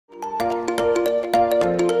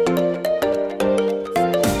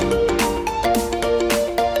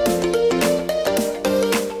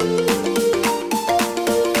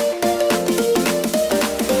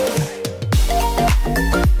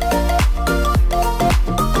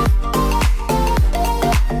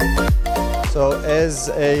as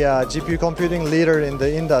a GPU computing leader in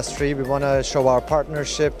the industry, we want to show our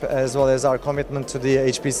partnership as well as our commitment to the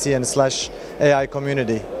HPC and /AI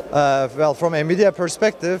community. Well, from Nvidia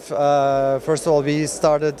perspective, first of all, we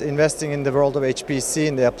started investing in the world of HPC,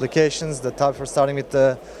 in the applications, starting with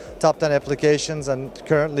the top 10 applications, and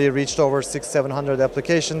currently reached over 600-700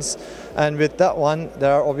 applications. And with that one,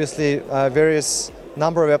 there are obviously various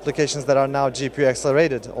number of applications that are now GPU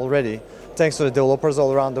accelerated already, thanks to the developers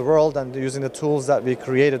all around the world and using the tools that we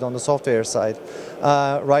created on the software side.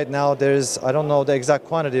 Right now there's, I don't know the exact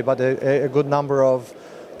quantity, but a good number of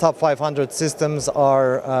top 500 systems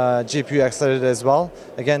are GPU accelerated as well.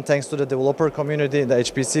 Again, thanks to the developer community, the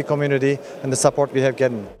HPC community, and the support we have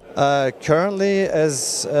gotten. Currently,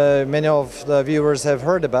 as many of the viewers have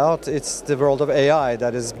heard about, it's the world of AI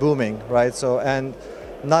that is booming, right? And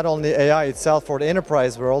not only AI itself for the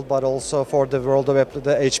enterprise world, but also for the world of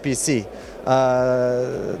the HPC.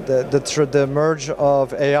 The merge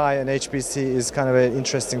of AI and HPC is kind of an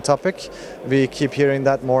interesting topic. We keep hearing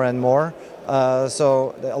that more and more.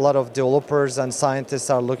 So a lot of developers and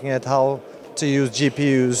scientists are looking at how to use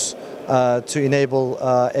GPUs to enable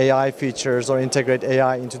AI features or integrate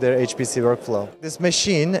AI into their HPC workflow. This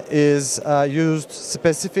machine is used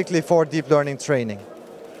specifically for deep learning training.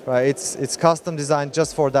 Right, it's custom designed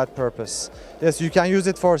just for that purpose. Yes, you can use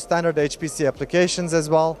it for standard HPC applications as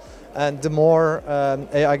well, and the more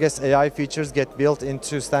I guess AI features get built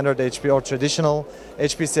into standard HPC or traditional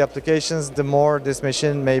HPC applications, the more this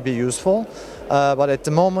machine may be useful. But at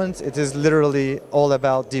the moment, it is literally all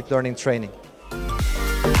about deep learning training.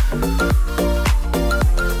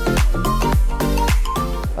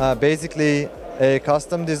 Basically, a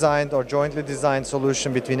custom designed or jointly designed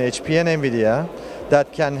solution between HP and Nvidia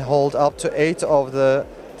that can hold up to 8 of the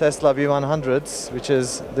Tesla V100s, which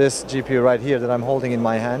is this GPU right here that I'm holding in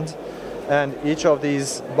my hand. And each of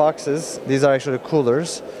these boxes, these are actually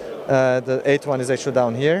coolers. The 8th one is actually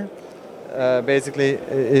down here. Basically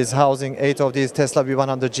is housing 8 of these Tesla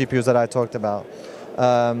V100 GPUs that I talked about.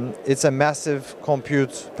 It's a massive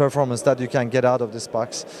compute performance that you can get out of this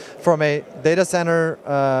box. From a data center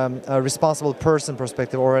a responsible person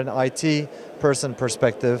perspective or an IT person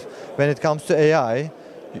perspective, when it comes to AI,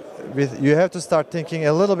 you have to start thinking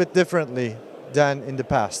a little bit differently than in the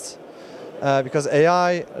past. Because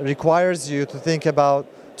AI requires you to think about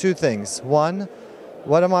two things. One,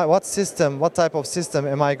 what type of system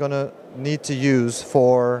am I going to need to use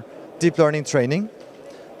for deep learning training?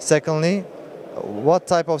 Secondly, what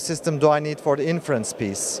type of system do I need for the inference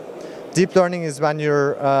piece? Deep learning is when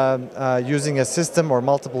you're using a system or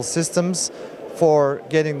multiple systems for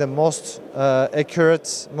getting the most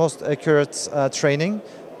accurate training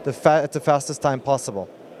at the fastest time possible.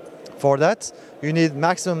 For that, you need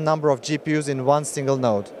maximum number of GPUs in one single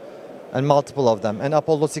node and multiple of them. And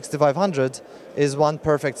Apollo 6500 is one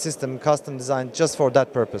perfect system custom designed just for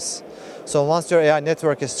that purpose. So once your AI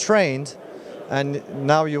network is trained, and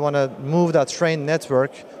now you want to move that trained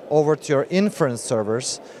network over to your inference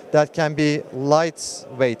servers that can be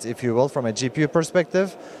lightweight, if you will, from a GPU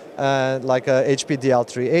perspective, like a HP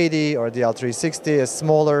DL380 or DL360,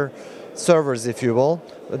 smaller servers, if you will,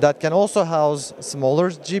 that can also house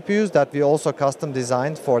smaller GPUs that we also custom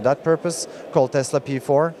designed for that purpose, called Tesla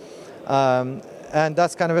P4. And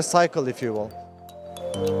that's kind of a cycle, if you will.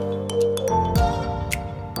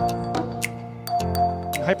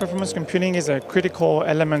 High-performance computing is a critical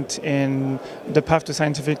element in the path to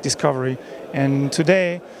scientific discovery. And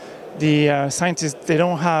today, the scientists, they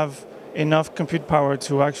don't have enough compute power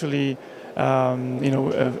to actually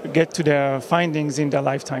get to their findings in their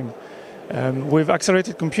lifetime. With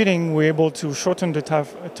accelerated computing, we're able to shorten the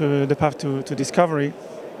path to discovery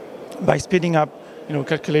by speeding up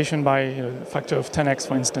calculation by a factor of 10x,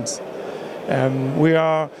 for instance. We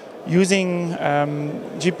are using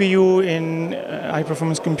GPU in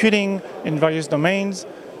high-performance computing in various domains.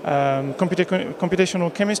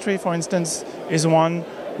 Computational chemistry, for instance, is one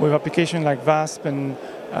with applications like VASP and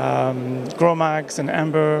GROMACS and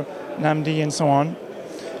Amber, NAMD, and so on.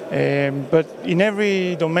 But in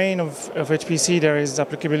every domain of HPC, there is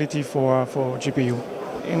applicability for GPU.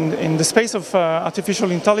 In the space of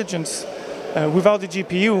artificial intelligence, without the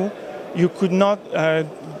GPU, you could not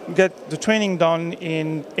get the training done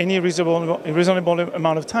in any reasonable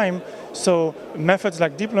amount of time. So methods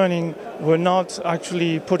like deep learning were not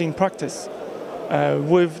actually put in practice.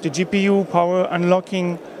 With the GPU power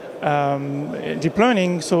unlocking deep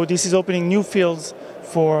learning, so this is opening new fields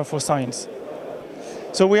for science.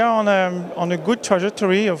 So we are on a good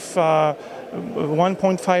trajectory of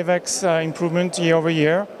 1.5x improvement year over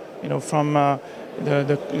year. From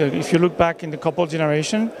if you look back in the couple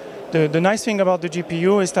generation. The nice thing about the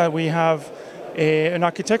GPU is that we have an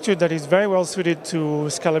architecture that is very well suited to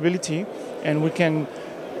scalability, and we can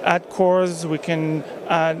add cores, we can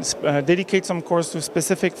dedicate some cores to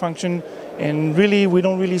specific function, and really we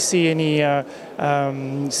don't really see any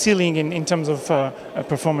ceiling in terms of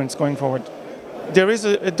performance going forward. There is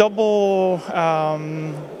a double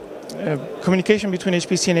communication between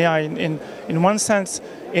HPC and AI. In one sense,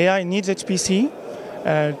 AI needs HPC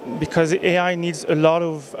because AI needs a lot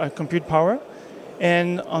of compute power,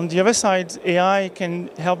 and on the other side, AI can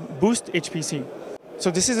help boost HPC. So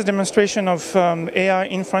this is a demonstration of AI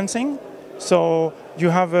inferencing. So you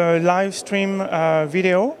have a live stream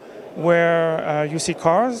video where you see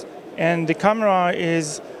cars, and the camera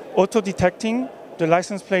is auto-detecting the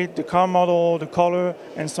license plate, the car model, the color,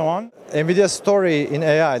 and so on. Nvidia's story in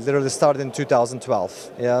AI literally started in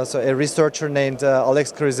 2012. Yeah, so a researcher named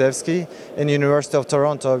Alex Krzyzewski in the University of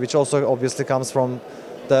Toronto, which also obviously comes from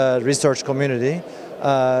the research community,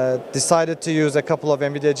 decided to use a couple of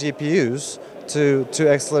Nvidia GPUs to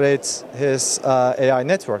accelerate his AI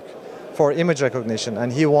network for image recognition,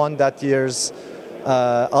 and he won that year's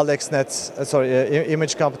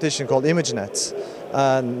image competition called ImageNet.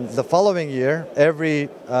 And the following year, every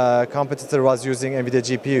competitor was using Nvidia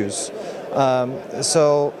GPUs.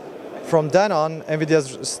 So from then on,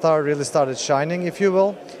 Nvidia really started shining, if you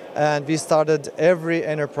will, and we started every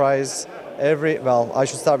enterprise, I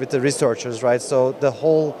should start with the researchers, right? So the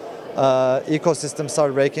whole ecosystem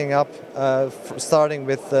started waking up, starting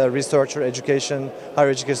with the researcher education, higher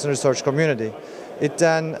education research community. It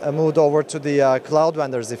then moved over to the cloud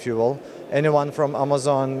vendors, if you will. Anyone from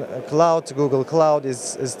Amazon Cloud to Google Cloud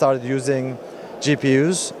is started using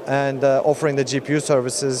GPUs and offering the GPU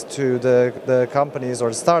services to the companies or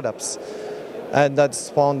the startups. And that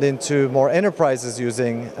spawned into more enterprises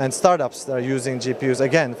and startups that are using GPUs,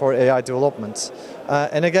 again, for AI development.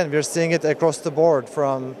 And again, we're seeing it across the board,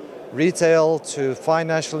 from retail to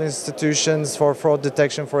financial institutions for fraud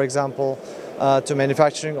detection, for example, to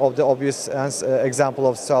manufacturing of the obvious example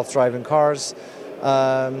of self-driving cars,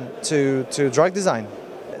 to drug design.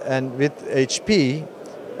 And with HP,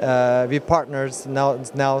 we partnered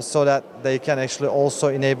now so that they can actually also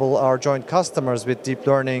enable our joint customers with deep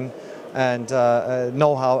learning and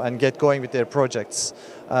know-how and get going with their projects.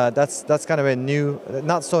 That's kind of a new,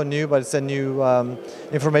 not so new, but it's a new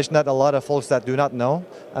information that a lot of folks that do not know.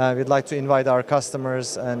 We'd like to invite our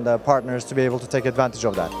customers and partners to be able to take advantage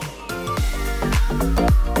of that.